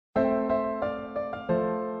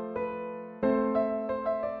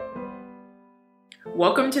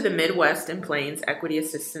Welcome to the Midwest and Plains Equity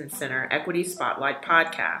Assistance Center Equity Spotlight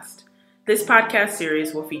podcast. This podcast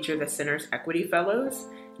series will feature the Center's Equity Fellows,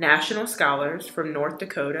 national scholars from North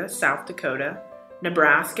Dakota, South Dakota,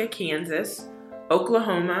 Nebraska, Kansas,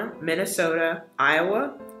 Oklahoma, Minnesota,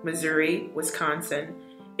 Iowa, Missouri, Wisconsin,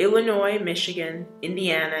 Illinois, Michigan,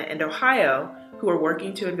 Indiana, and Ohio who are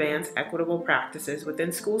working to advance equitable practices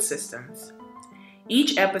within school systems.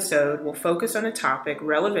 Each episode will focus on a topic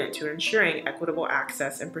relevant to ensuring equitable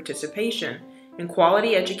access and participation in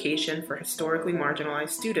quality education for historically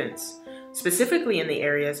marginalized students, specifically in the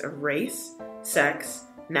areas of race, sex,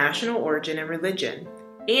 national origin, and religion,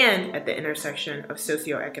 and at the intersection of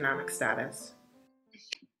socioeconomic status.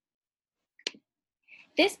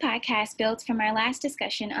 This podcast builds from our last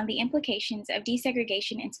discussion on the implications of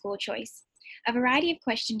desegregation and school choice. A variety of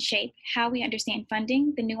questions shape how we understand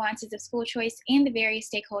funding, the nuances of school choice, and the various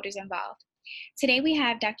stakeholders involved. Today we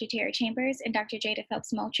have Dr. Tara Chambers and Dr. Jada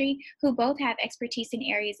Phelps-Moultrie, who both have expertise in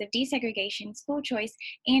areas of desegregation, school choice,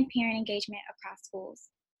 and parent engagement across schools.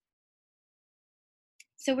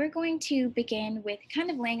 So we're going to begin with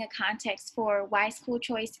kind of laying a context for why school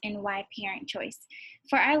choice and why parent choice.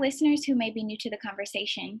 For our listeners who may be new to the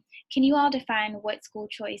conversation, can you all define what school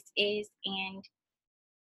choice is and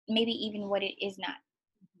maybe even what it is not?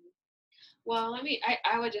 Well,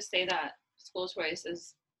 I would just say that school choice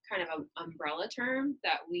is kind of an umbrella term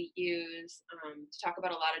that we use to talk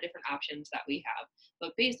about a lot of different options that we have.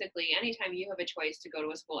 But basically, anytime you have a choice to go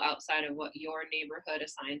to a school outside of what your neighborhood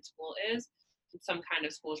assigned school is, some kind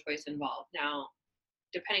of school choice involved. Now,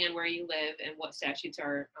 depending on where you live and what statutes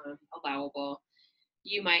are allowable,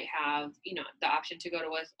 you might have, the option to go to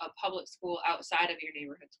a public school outside of your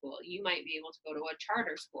neighborhood school. You might be able to go to a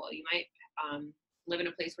charter school. You might live in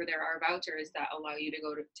a place where there are vouchers that allow you to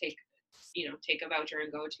go to take a voucher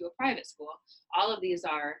and go to a private school. All of these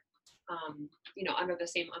are, under the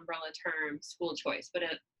same umbrella term, school choice, but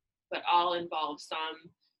all involve some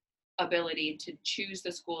ability to choose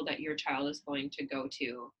the school that your child is going to go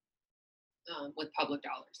to with public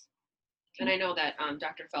dollars. And I know that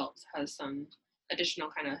Dr. Phelps has some additional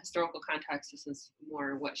kind of historical context. This is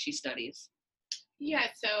more what she studies. Yeah,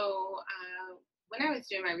 so when I was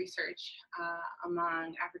doing my research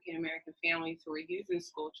among African American families who were using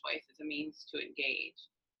school choice as a means to engage,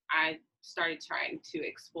 I started trying to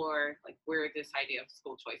explore where this idea of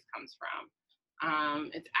school choice comes from.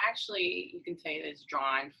 It's actually, you can say that it's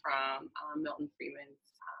drawn from Milton Friedman's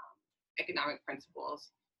economic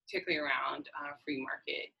principles, particularly around free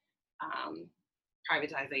market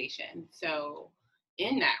privatization. So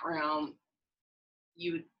in that realm,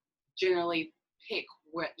 you generally pick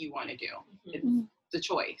what you want to do. Mm-hmm. It's the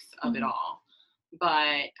choice of it all.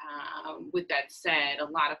 But with that said, a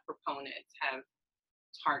lot of proponents have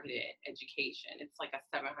targeted education. It's like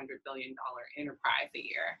a $700 billion enterprise a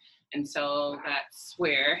year. And so that's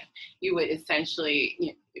where you would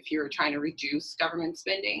essentially, if you're trying to reduce government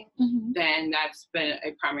spending, then that's been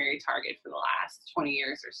a primary target for the last 20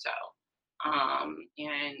 years or so.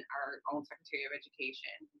 And our own Secretary of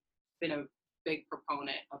Education has been a big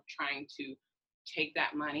proponent of trying to take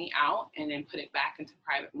that money out and then put it back into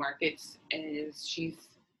private markets. And she's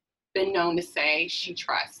been known to say she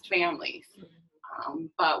trusts families.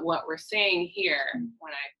 But what we're seeing here,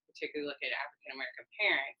 when I particularly look at African American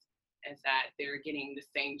parents, is that they're getting the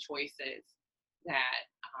same choices that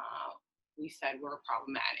we said were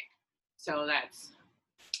problematic. So that's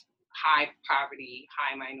high poverty,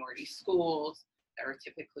 high minority schools that are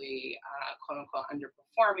typically quote unquote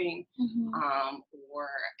underperforming, or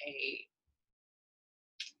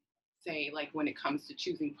when it comes to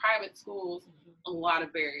choosing private schools, a lot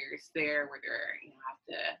of barriers there where you have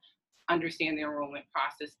to understand the enrollment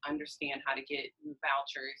process, understand how to get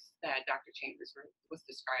vouchers that Dr. Chambers was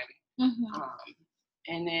describing.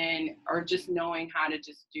 And then, or just knowing how to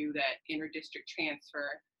just do that inter-district transfer,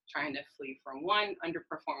 trying to flee from one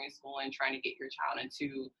underperforming school and trying to get your child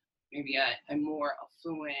into maybe a more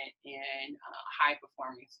affluent and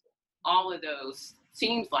high-performing school. All of those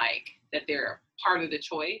seems like that they're part of the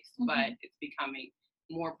choice, but it's becoming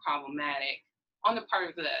more problematic on the part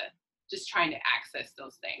of the just trying to access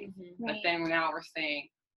those things. But then now we're saying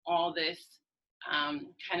all this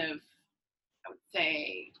kind of, I would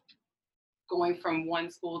say, going from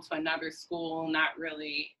one school to another school, not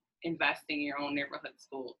really investing in your own neighborhood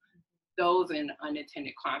school. Those and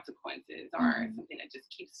unintended consequences are something that just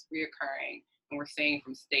keeps reoccurring. And we're seeing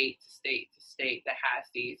from state to state to state that has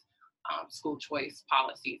these school choice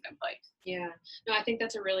policies in place. Yeah, no, I think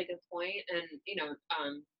that's a really good point. And,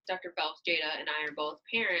 Dr. Phelps, Jada, and I are both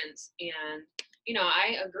parents. And,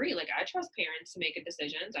 I agree. I trust parents to make good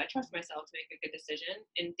decisions. I trust myself to make a good decision.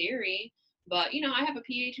 In theory, But, I have a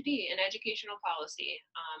PhD in educational policy,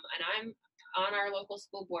 and I'm on our local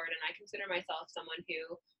school board, and I consider myself someone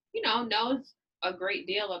who, knows a great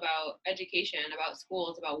deal about education, about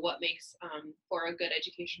schools, about what makes for a good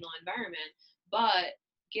educational environment. But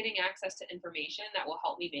getting access to information that will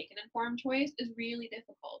help me make an informed choice is really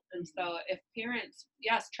difficult. And so if parents,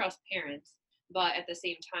 yes, trust parents, but at the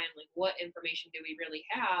same time, like, what information do we really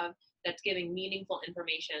have that's giving meaningful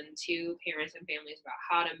information to parents and families about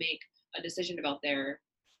how to make a decision about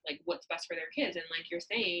like, what's best for their kids? And like you're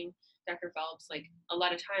saying, Dr. Phelps, like, a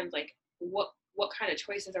lot of times, like, what kind of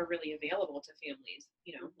choices are really available to families?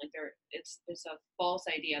 Like, it's a false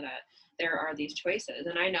idea that there are these choices.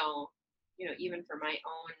 And I know, even for my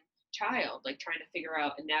own child, like, trying to figure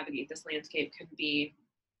out and navigate this landscape can be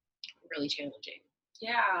really challenging.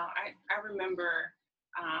 Yeah, I remember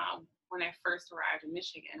when I first arrived in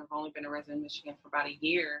Michigan. I've only been a resident in Michigan for about a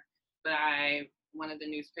year, but one of the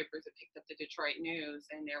newspapers that picked up the Detroit News,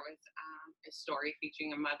 and there was a story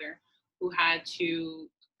featuring a mother who had to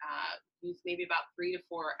use maybe about 3 to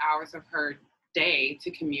 4 hours of her day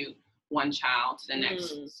to commute one child to the next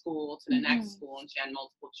school, to the next school, and she had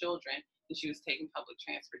multiple children, and she was taking public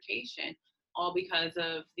transportation, all because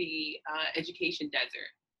of the education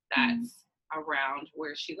desert that's around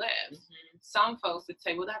where she lives. Some folks would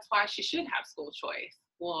say, well, that's why she should have school choice.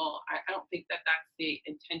 Well, I don't think that that's the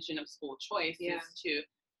intention of school choice, is to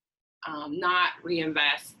not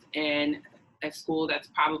reinvest in a school that's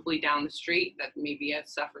probably down the street that maybe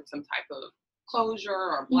has suffered some type of closure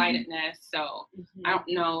or blightedness. So I don't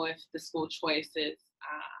know if the school choice is,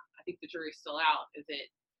 I think the jury's still out. Is it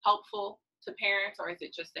helpful to parents, or is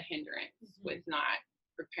it just a hindrance with not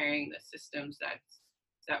preparing the systems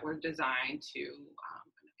that were designed to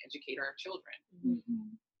educate our children?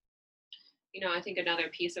 I think another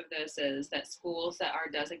piece of this is that schools that are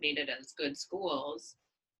designated as good schools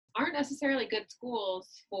aren't necessarily good schools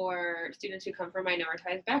for students who come from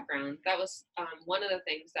minoritized backgrounds. That was one of the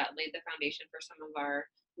things that laid the foundation for some of our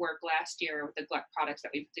work last year with the GLEC products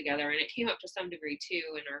that we put together, and it came up to some degree too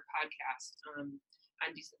in our podcast on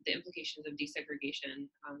the implications of desegregation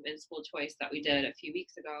and school choice that we did a few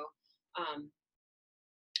weeks ago.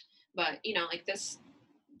 But like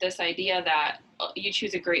this idea that you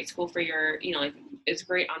choose a great school for your, like, is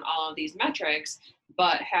great on all of these metrics,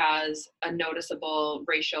 but has a noticeable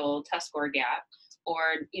racial test score gap, or,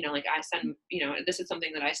 like I send, this is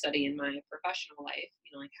something that I study in my professional life,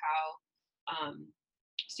 like how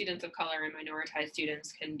students of color and minoritized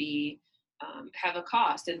students can be, have a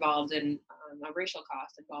cost involved in, a racial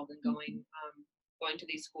cost involved in going to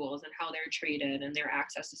these schools, and how they're treated, and their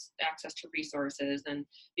access to resources, and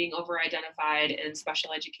being over-identified in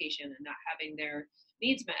special education, and not having their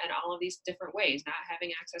needs met in all of these different ways, not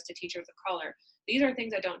having access to teachers of color. These are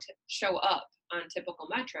things that don't show up on typical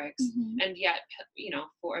metrics, and yet,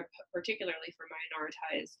 particularly for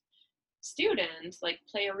minoritized students, like,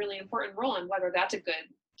 play a really important role in whether that's a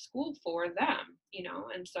good school for them,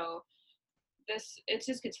 and so it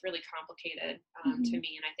just gets really complicated to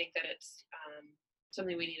me, and I think that it's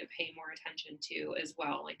something we need to pay more attention to as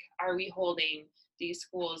well. Like, are we holding these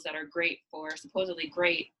schools that are great for, supposedly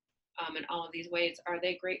great in all of these ways, are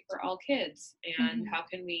they great for all kids? And how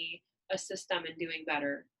can we assist them in doing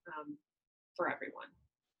better for everyone?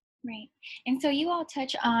 Right. And so you all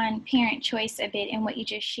touch on parent choice a bit in what you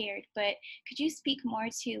just shared, but could you speak more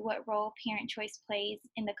to what role parent choice plays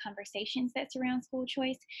in the conversations that surround school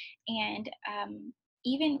choice? And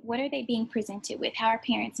even what are they being presented with? How are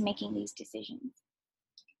parents making these decisions?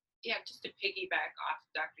 Yeah, just to piggyback off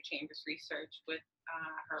Dr. Chambers' research with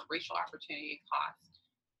her racial opportunity cost,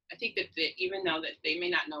 I think that even though that they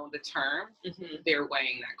may not know the term, they're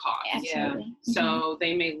weighing that cost. Absolutely. So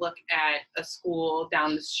they may look at a school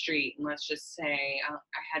down the street, and let's just say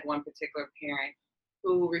I had one particular parent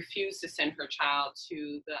who refused to send her child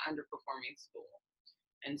to the underperforming school.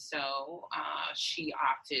 And so she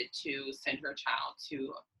opted to send her child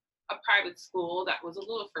to a private school that was a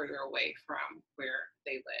little further away from where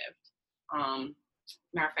they lived.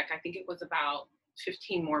 Matter of fact, I think it was about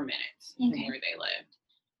 15 more minutes from where they lived.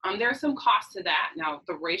 There are some costs to that. Now,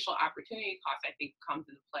 the racial opportunity cost, I think, comes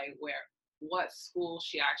into play where what school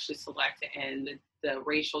she actually selected and the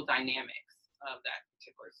racial dynamics of that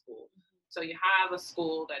particular school. So you have a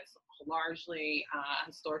school that's largely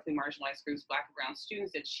historically marginalized groups, Black and brown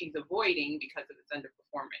students, that she's avoiding because of its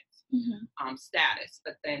underperformance status.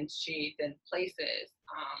 But then she places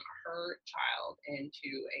her child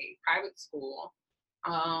into a private school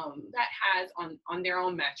that has on their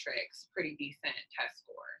own metrics pretty decent test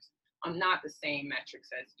scores. Not the same metrics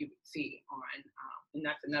as you would see on, and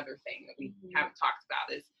that's another thing that we haven't talked about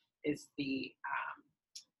is the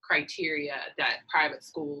criteria that private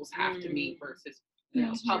schools have to meet versus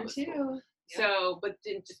That's public True, school. too. Yeah. So, but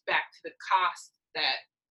then just back to the cost that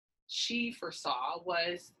she foresaw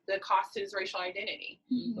was the cost to his racial identity.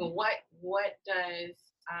 Mhm. And what does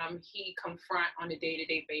he confront on a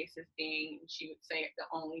day-to-day basis, being, she would say, the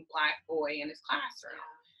only Black boy in his classroom?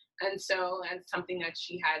 And so that's something that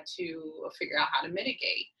she had to figure out how to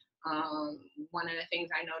mitigate. One of the things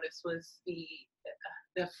I noticed was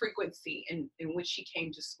the frequency in which she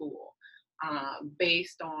came to school,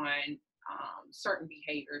 based on certain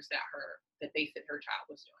behaviors that they said her child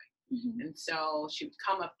was doing. Mhm. And so she would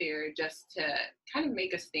come up there just to kind of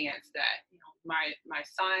make a stance that, my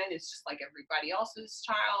son is just like everybody else's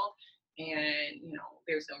child, and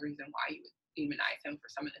there's no reason why you would demonize him for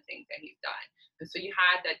some of the things that he's done. And so you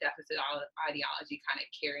had that deficit ideology kind of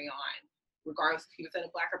carry on, regardless if he was at a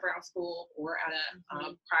Black or brown school or at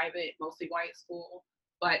a private, mostly white school,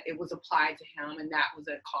 but it was applied to him, and that was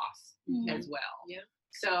a cost as well. Yeah.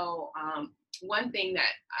 So one thing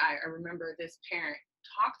that I remember this parent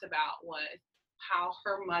talked about was how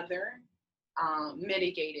her mother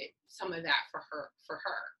mitigated some of that for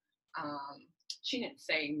her. She didn't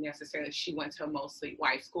say necessarily she went to a mostly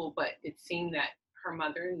white school, but it seemed that her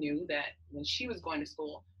mother knew that when she was going to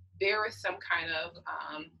school, there was some kind of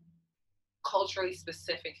culturally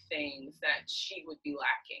specific things that she would be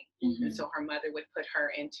lacking. And so her mother would put her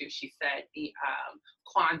into, she said, the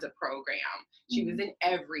Kwanzaa program. She was in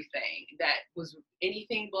everything that was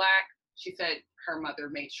anything Black. She said her mother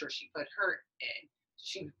made sure she put her in.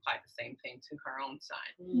 She applied the same thing to her own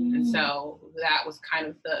son. And so that was kind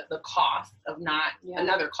of the cost of not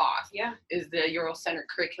another cost is the Eurocentric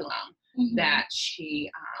curriculum that she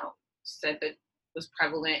said that was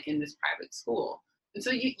prevalent in this private school. And so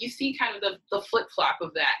you see kind of the flip-flop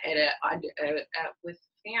of that with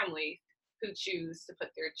families who choose to put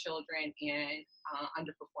their children in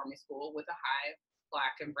underperforming school with a high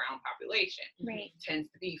Black and brown population. Right. It tends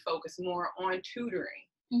to be focused more on tutoring.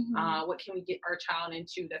 What can we get our child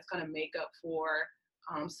into that's going to make up for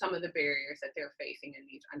some of the barriers that they're facing in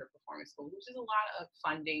these underperforming schools, which is a lot of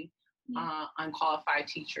funding, unqualified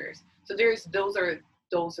teachers. So those are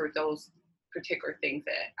those particular things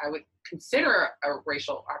that I would consider a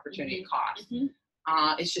racial opportunity cost.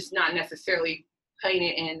 It's just not necessarily putting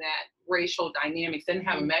it in that racial dynamics, didn't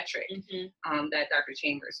have a metric that Dr.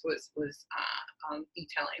 Chambers was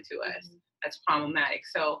detailing to us. That's problematic.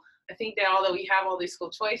 So I think that although we have all these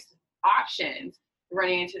school choice options, we're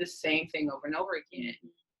running into the same thing over and over again.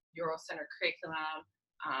 Eurocentric curriculum,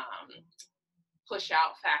 push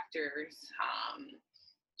out factors,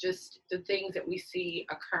 just the things that we see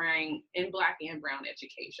occurring in Black and brown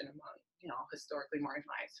education among, historically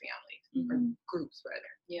marginalized families or groups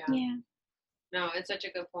rather. Yeah. No, it's such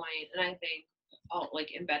a good point. And I think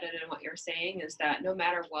embedded in what you're saying is that no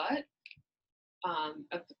matter what,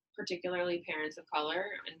 particularly parents of color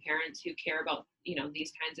and parents who care about,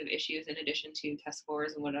 these kinds of issues in addition to test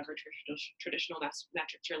scores and whatever traditional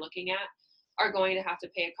metrics you're looking at, are going to have to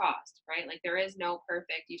pay a cost, right? Like there is no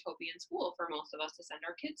perfect utopian school for most of us to send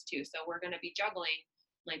our kids to. So we're going to be juggling,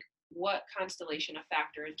 like, what constellation of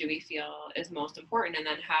factors do we feel is most important? And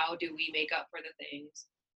then how do we make up for the things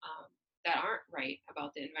that aren't right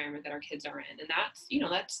about the environment that our kids are in? And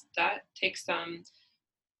that's, that takes some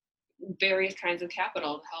various kinds of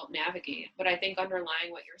capital to help navigate. But I think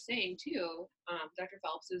underlying what you're saying too, Dr.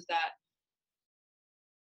 Phelps, is that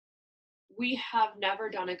we have never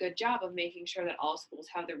done a good job of making sure that all schools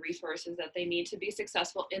have the resources that they need to be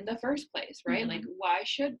successful in the first place, right? Like, why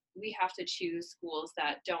should we have to choose schools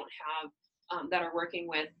that don't have, that are working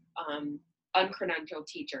with uncredentialed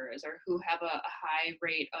teachers, or who have a high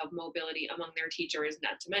rate of mobility among their teachers,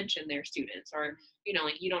 not to mention their students, or,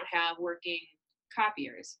 you don't have working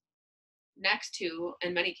copiers next to,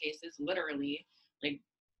 in many cases, literally, like,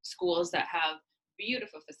 schools that have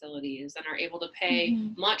beautiful facilities and are able to pay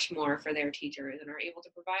much more for their teachers and are able to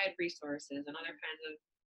provide resources and other kinds of,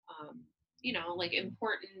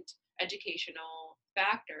 important educational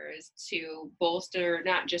factors to bolster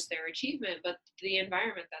not just their achievement, but the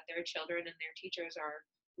environment that their children and their teachers are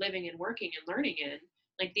living and working and learning in.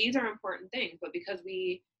 Like, these are important things, but because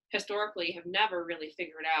we historically have never really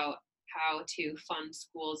figured out how to fund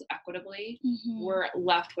schools equitably, we're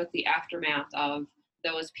left with the aftermath of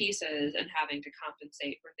those pieces and having to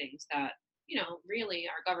compensate for things that, really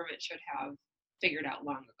our government should have figured out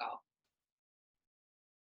long ago.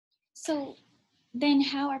 So then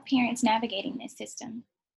how are parents navigating this system?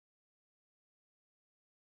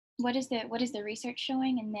 What is the research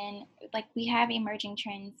showing? And then, like, we have emerging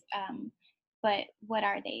trends, but what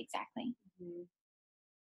are they exactly?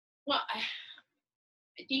 Well,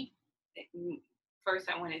 I think first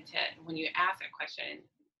I wanted to, when you asked that question,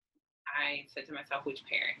 I said to myself, which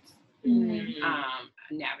parents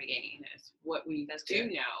navigating this? What we do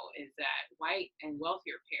know is that white and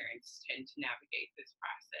wealthier parents tend to navigate this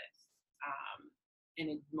process in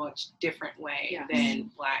a much different way than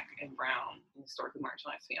Black and brown and historically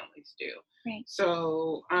marginalized families do. Right.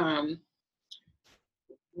 So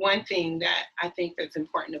one thing that I think that's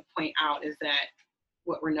important to point out is that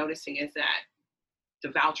what we're noticing is that the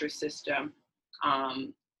voucher system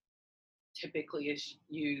typically is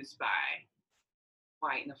used by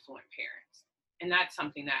white and affluent parents. And that's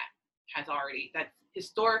something that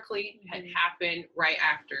historically had happened right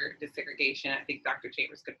after desegregation. I think Dr.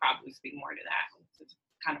 Chambers could probably speak more to that. It's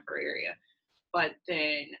kind of her area. But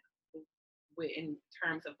then in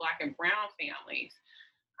terms of Black and brown families,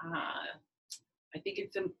 I think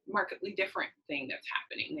it's a markedly different thing that's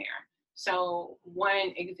happening there. So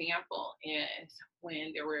one example is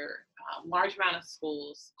when there were a large amount of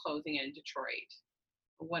schools closing in Detroit.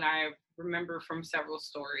 What I remember from several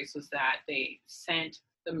stories was that they sent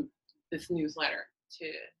this newsletter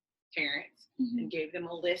to parents and gave them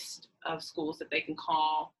a list of schools that they can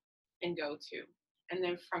call and go to. And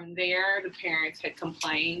then from there, the parents had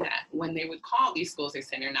complained that when they would call these schools, they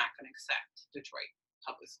said they're not going to accept Detroit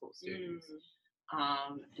public school students.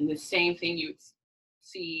 And the same thing you would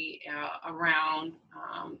see around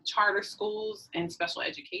charter schools and special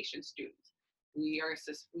education students. We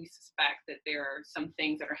suspect that there are some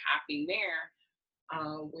things that are happening there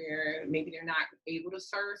where maybe they're not able to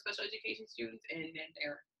serve special education students, and then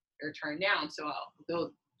they're turned down. So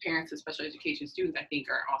those parents of special education students, I think,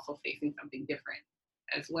 are also facing something different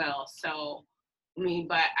as well. So, I mean,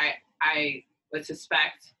 but I would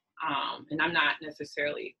suspect, and I'm not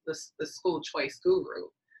necessarily the school choice guru,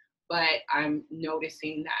 but I'm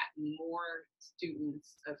noticing that more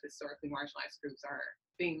students of historically marginalized groups are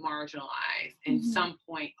being marginalized in some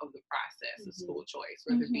point of the process of school choice,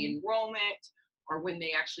 whether it be enrollment or when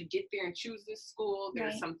they actually get there and choose this school,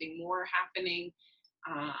 there's something more happening.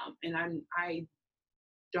 And I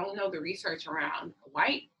don't know the research around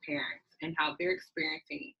white parents and how they're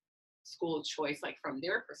experiencing school choice, like from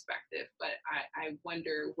their perspective, but I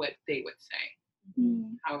wonder what they would say.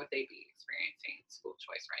 How would they be experiencing school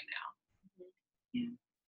choice right now? Yeah.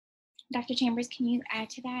 Dr. Chambers, can you add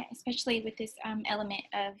to that, especially with this element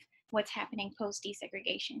of what's happening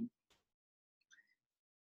post-desegregation?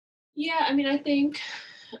 Yeah, I mean, I think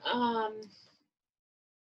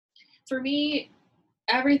for me,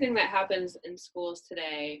 everything that happens in schools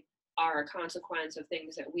today are a consequence of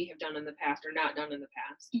things that we have done in the past or not done in the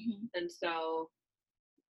past. And so,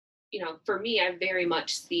 you know, for me, I very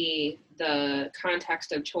much see the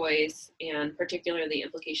context of choice and particularly the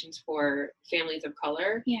implications for families of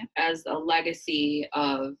color as a legacy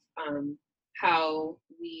of how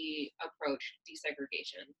we approach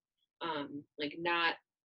desegregation. Like not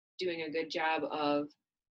doing a good job of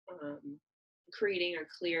creating a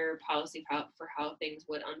clear policy for how things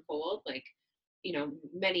would unfold. Like, you know,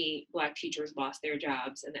 many Black teachers lost their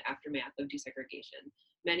jobs in the aftermath of desegregation.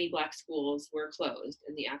 Many Black schools were closed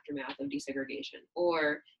in the aftermath of desegregation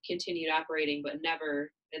or continued operating, but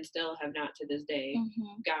never and still have not to this day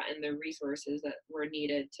gotten the resources that were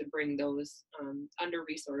needed to bring those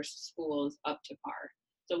under-resourced schools up to par.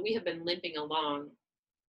 So we have been limping along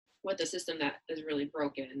with a system that is really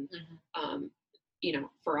broken, you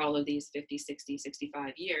know, for all of these 50, 60,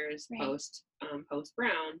 65 years post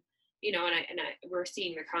Brown, you know, and we're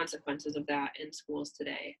seeing the consequences of that in schools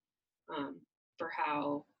today, for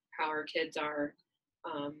how our kids are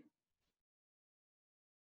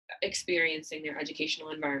experiencing their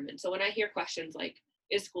educational environment. So when I hear questions like,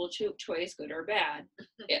 is school choice good or bad?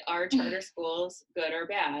 Are charter schools good or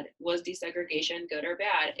bad? Was desegregation good or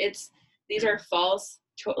bad? These are false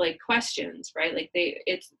questions, right? Like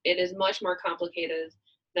it is much more complicated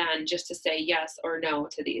than just to say yes or no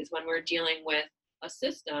to these when we're dealing with a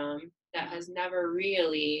system that has never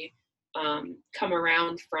really come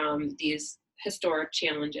around from these historic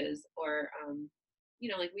challenges, or you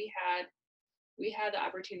know, like we had the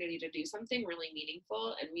opportunity to do something really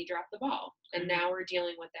meaningful and we dropped the ball, and now we're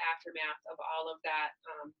dealing with the aftermath of all of that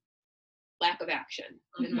lack of action.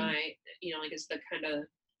 In my, you know, like it's the kind of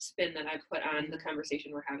spin that I put on the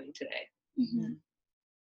conversation we're having today.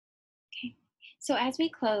 Okay, so as we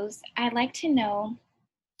close, I'd like to know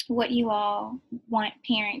what you all want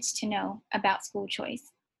parents to know about school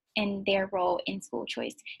choice and their role in school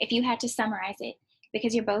choice. If you had to summarize it,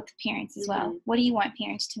 because you're both parents as well, what do you want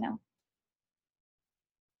parents to know?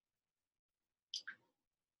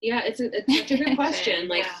 Yeah, it's such a good question.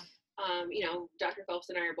 Like, you know, Dr. Phelps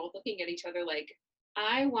and I are both looking at each other like,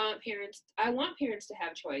 I want parents to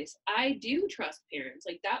have choice. I do trust parents.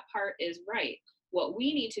 Like, that part is right. What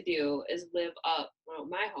we need to do is live up, well,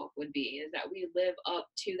 my hope would be is that we live up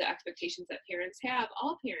to the expectations that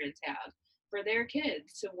all parents have for their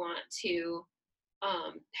kids to want to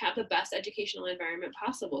have the best educational environment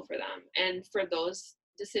possible for them, and for those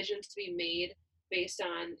decisions to be made based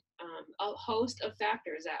on a host of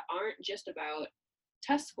factors that aren't just about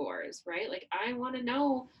test scores, right? Like, I want to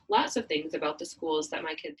know lots of things about the schools that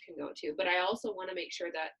my kids can go to, but I also want to make sure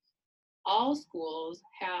that all schools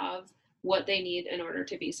have what they need in order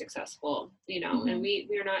to be successful, and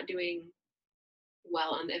we're not doing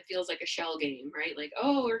well, and it feels like a shell game, right? Like,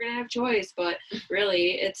 oh, we're gonna have choice, but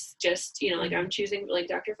really it's just, like, I'm choosing, like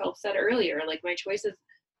Dr. Phelps said earlier, like, my choice is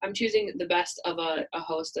I'm choosing the best of a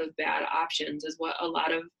host of bad options, is what a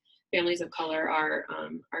lot of families of color are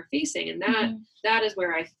facing, and that is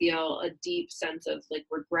where I feel a deep sense of, like,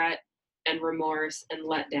 regret and remorse and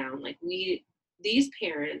letdown. Like, these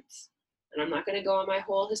parents, and I'm not going to go on my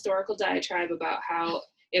whole historical diatribe about how,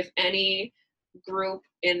 if any group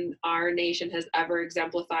in our nation has ever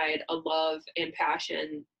exemplified a love and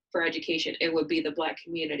passion for education, it would be the Black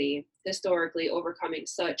community, historically overcoming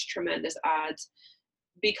such tremendous odds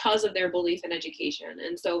because of their belief in education.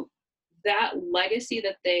 And so that legacy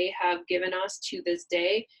that they have given us to this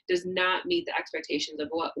day does not meet the expectations of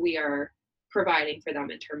what we are providing for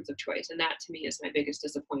them in terms of choice. And that, to me, is my biggest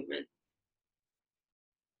disappointment.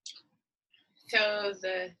 So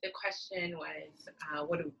the question was,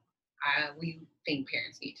 what do we think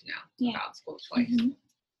parents need to know about school choice? Mm-hmm.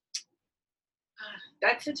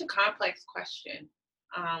 That's such a complex question,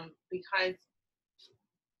 because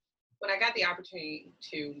when I got the opportunity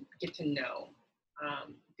to get to know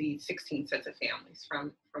the 16 sets of families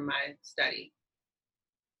from my study,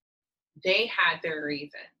 they had their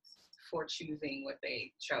reasons for choosing what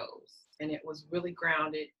they chose, and it was really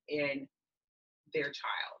grounded in their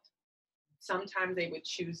child. Sometimes they would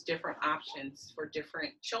choose different options for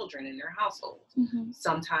different children in their household. Mm-hmm.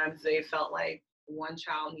 Sometimes they felt like one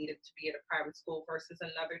child needed to be at a private school versus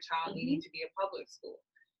another child needing to be a public school.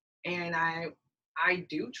 And I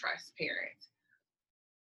do trust parents.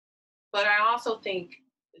 But I also think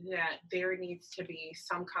that there needs to be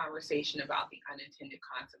some conversation about the unintended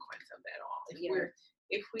consequence of that all.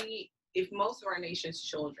 If most of our nation's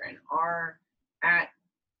children are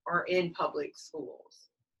in public schools,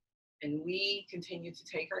 and we continue to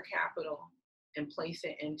take our capital and place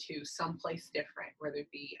it into someplace different, whether it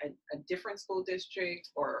be a different school district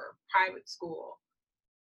or a private school,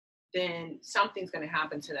 then something's going to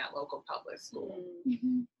happen to that local public school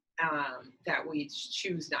that we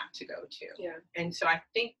choose not to go to. Yeah. And so I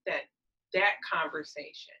think that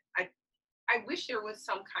conversation, I wish there was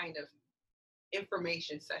some kind of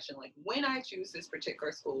information session, like, when I choose this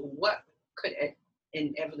particular school, what could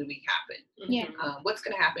inevitably happen? Yeah. What's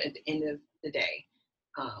going to happen at the end of the day?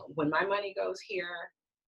 When my money goes here,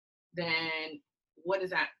 then what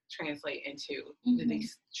does that translate into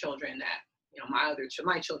these children that my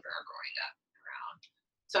children are growing up around?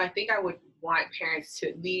 So I think I would want parents to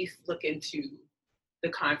at least look into the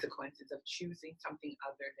consequences of choosing something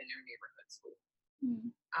other than their neighborhood school.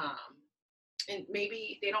 And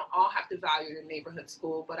maybe they don't all have to value their neighborhood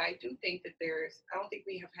school, but I do think that I don't think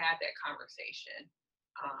we have had that conversation.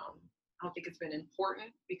 I don't think it's been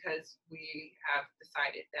important because we have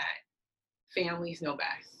decided that families know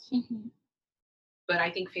best. But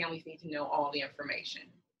I think families need to know all the information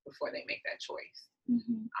before they make that choice.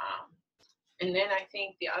 And then I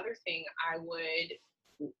think the other thing I would,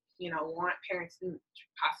 want parents to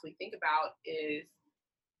possibly think about is,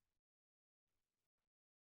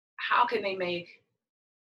 how can they make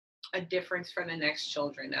a difference for the next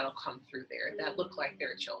children that'll come through there that look like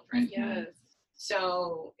their children? Yes.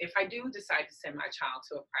 So if I do decide to send my child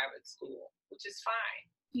to a private school, which is fine.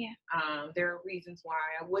 Yeah. There are reasons why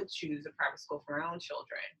I would choose a private school for my own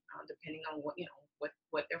children, depending on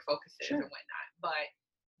what their focus is and whatnot. But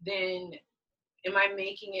then, am I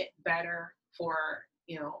making it better for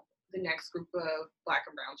the next group of Black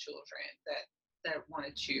and brown children that want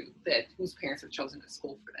to choose, whose parents have chosen a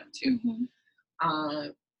school for them too?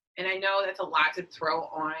 And I know that's a lot to throw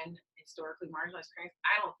on historically marginalized parents.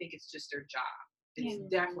 I don't think it's just their job. It's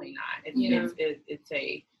definitely not. It's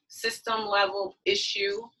a system level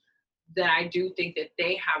issue that I do think that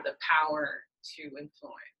they have the power to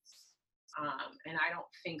influence. And I don't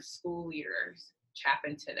think school leaders tap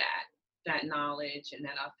into that knowledge and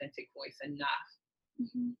that authentic voice enough.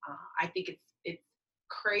 I think it's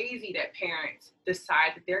crazy that parents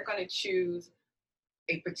decide that they're going to choose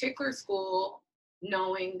a particular school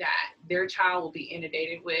knowing that their child will be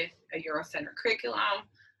inundated with a Eurocentric curriculum,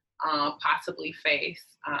 possibly face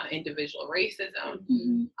individual racism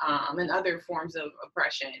and other forms of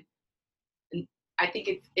oppression. And I think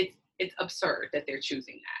it's absurd that they're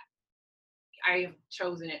choosing that. I have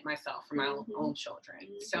chosen it myself for my own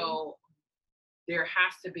children. So there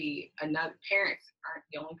has to be another. Parents aren't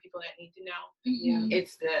the only people that need to know.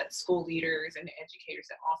 It's the school leaders and the educators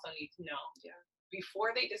that also need to know.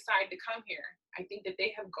 Before they decide to come here, I think that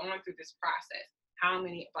they have gone through this process. How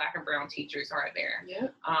many Black and brown teachers are there?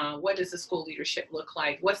 What does the school leadership look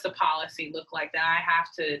like? What's the policy look like that I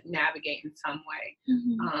have to navigate in some way?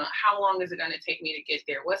 How long is it going to take me to get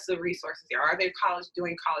there? What's the resources there? Are they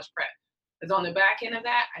doing college prep? Because on the back end of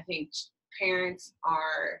that, I think parents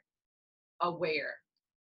are aware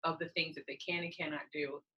of the things that they can and cannot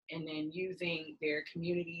do, and then using their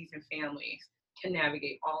communities and families to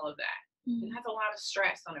navigate all of that. And that's a lot of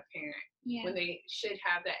stress on a parent when they should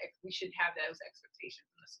have that. We should have those expectations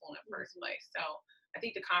in the school in the first place. So I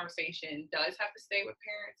think the conversation does have to stay with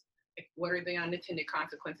parents. Like, what are the unintended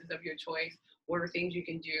consequences of your choice? What are things you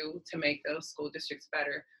can do to make those school districts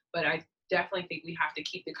better? But I definitely think we have to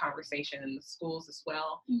keep the conversation in the schools as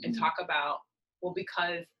well and talk about, well,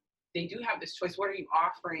 because they do have this choice, what are you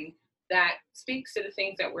offering that speaks to the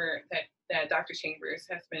things that that Dr. Chambers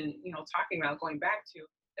has been, talking about, going back to,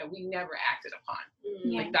 that we never acted upon.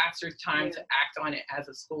 Like, that's your time to act on it as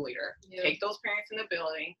a school leader. Take those parents in the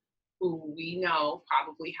building who we know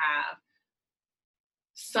probably have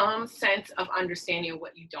some sense of understanding of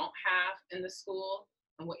what you don't have in the school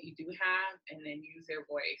and what you do have, and then use their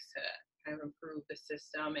voice to kind of improve the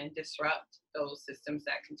system and disrupt those systems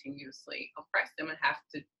that continuously oppress them and have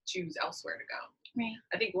to choose elsewhere to go. Right.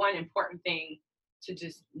 I think one important thing to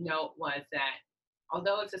just note was that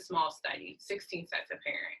although it's a small study, 16 sets of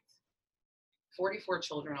parents, 44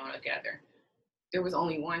 children altogether, there was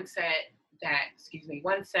only one set that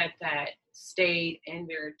stayed in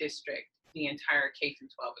their district the entire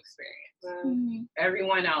K-12 experience.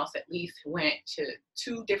 Everyone else at least went to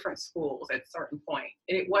 2 different schools at a certain point.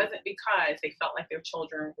 And it wasn't because they felt like their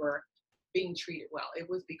children were being treated well. It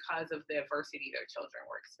was because of the adversity their children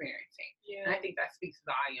were experiencing. And I think that speaks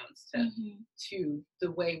volumes to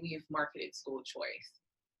the way we've marketed school choice.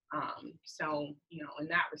 So, in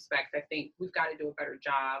that respect, I think we've got to do a better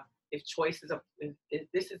job. If choice if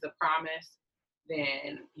this is a promise,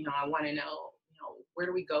 then, I want to know, where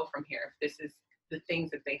do we go from here? If this is the things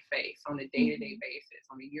that they face on a day-to-day basis,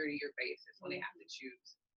 on a year-to-year basis, when they have to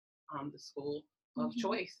choose the school of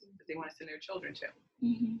choice that they want to send their children to.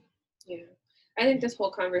 I think this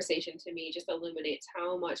whole conversation to me just illuminates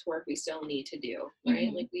how much work we still need to do,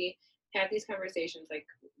 right? Like, we have these conversations like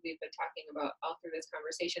we've been talking about all through this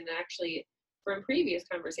conversation, and actually from previous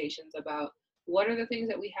conversations about what are the things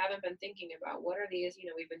that we haven't been thinking about? What are these,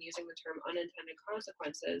 we've been using the term unintended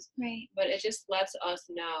consequences, right? But it just lets us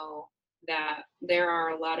know that there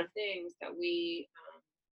are a lot of things that we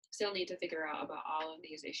still need to figure out about all of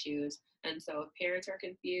these issues. And so if parents are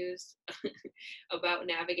confused about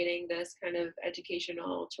navigating this kind of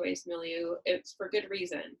educational choice milieu, it's for good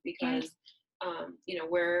reason, because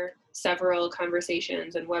we're several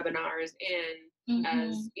conversations and webinars in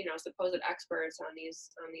as supposed experts on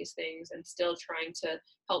these things, and still trying to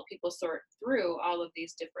help people sort through all of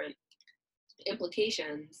these different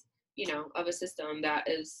implications of a system that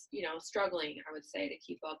is struggling, I would say, to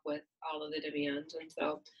keep up with all of the demands. And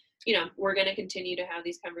so we're going to continue to have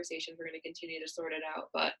these conversations, we're going to continue to sort it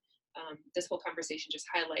out, but this whole conversation just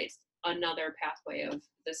highlights another pathway of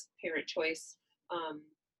this parent choice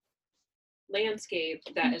landscape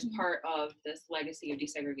that is part of this legacy of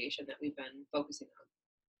desegregation that we've been focusing on.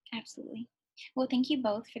 Absolutely. Well, thank you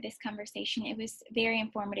both for this conversation. It was very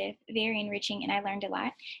informative, very enriching, and I learned a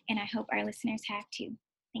lot, and I hope our listeners have too.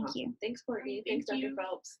 Thank you. Thanks, Courtney. Thanks, Thank Dr. you.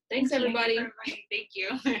 Phelps. Thanks, everybody. Thank you.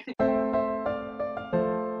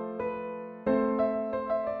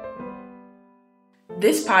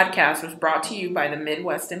 This podcast was brought to you by the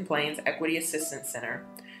Midwest and Plains Equity Assistance Center.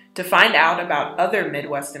 To find out about other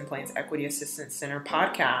Midwest and Plains Equity Assistance Center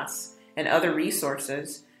podcasts and other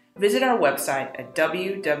resources, visit our website at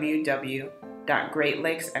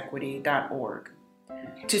www.greatlakes.equity.org.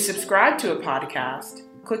 To subscribe to a podcast,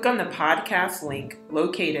 click on the podcast link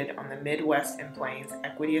located on the Midwest and Plains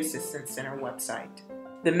Equity Assistance Center website.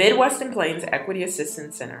 The Midwest and Plains Equity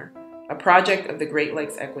Assistance Center, a project of the Great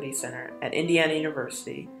Lakes Equity Center at Indiana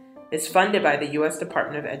University, is funded by the U.S.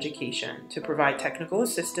 Department of Education to provide technical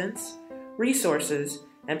assistance, resources,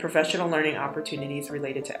 and professional learning opportunities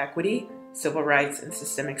related to equity, civil rights, and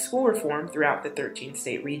systemic school reform throughout the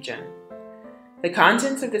 13-state region. The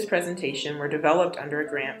contents of this presentation were developed under a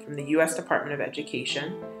grant from the U.S. Department of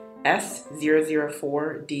Education,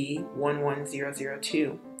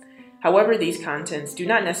 S004D11002, However, these contents do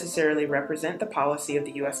not necessarily represent the policy of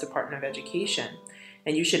the U.S. Department of Education,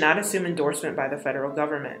 and you should not assume endorsement by the federal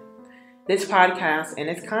government. This podcast and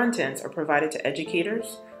its contents are provided to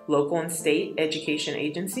educators, local and state education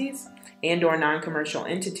agencies, and/or non-commercial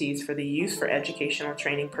entities for the use for educational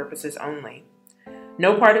training purposes only.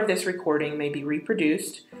 No part of this recording may be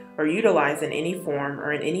reproduced or utilized in any form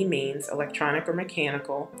or in any means, electronic or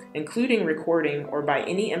mechanical, including recording or by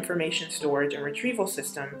any information storage and retrieval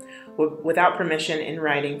system without permission in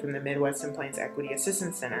writing from the Midwest and Plains Equity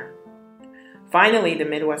Assistance Center. Finally, the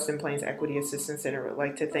Midwest and Plains Equity Assistance Center would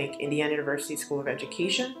like to thank Indiana University School of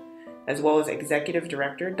Education, as well as Executive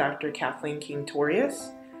Director Dr. Kathleen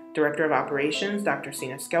King-Torius, Director of Operations Dr.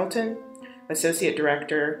 Sina Skelton, Associate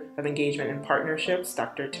Director of Engagement and Partnerships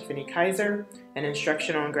Dr. Tiffany Kaiser, and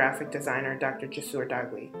Instructional and Graphic Designer Dr. Jasur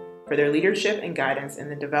Dagli, for their leadership and guidance in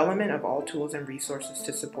the development of all tools and resources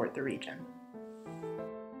to support the region.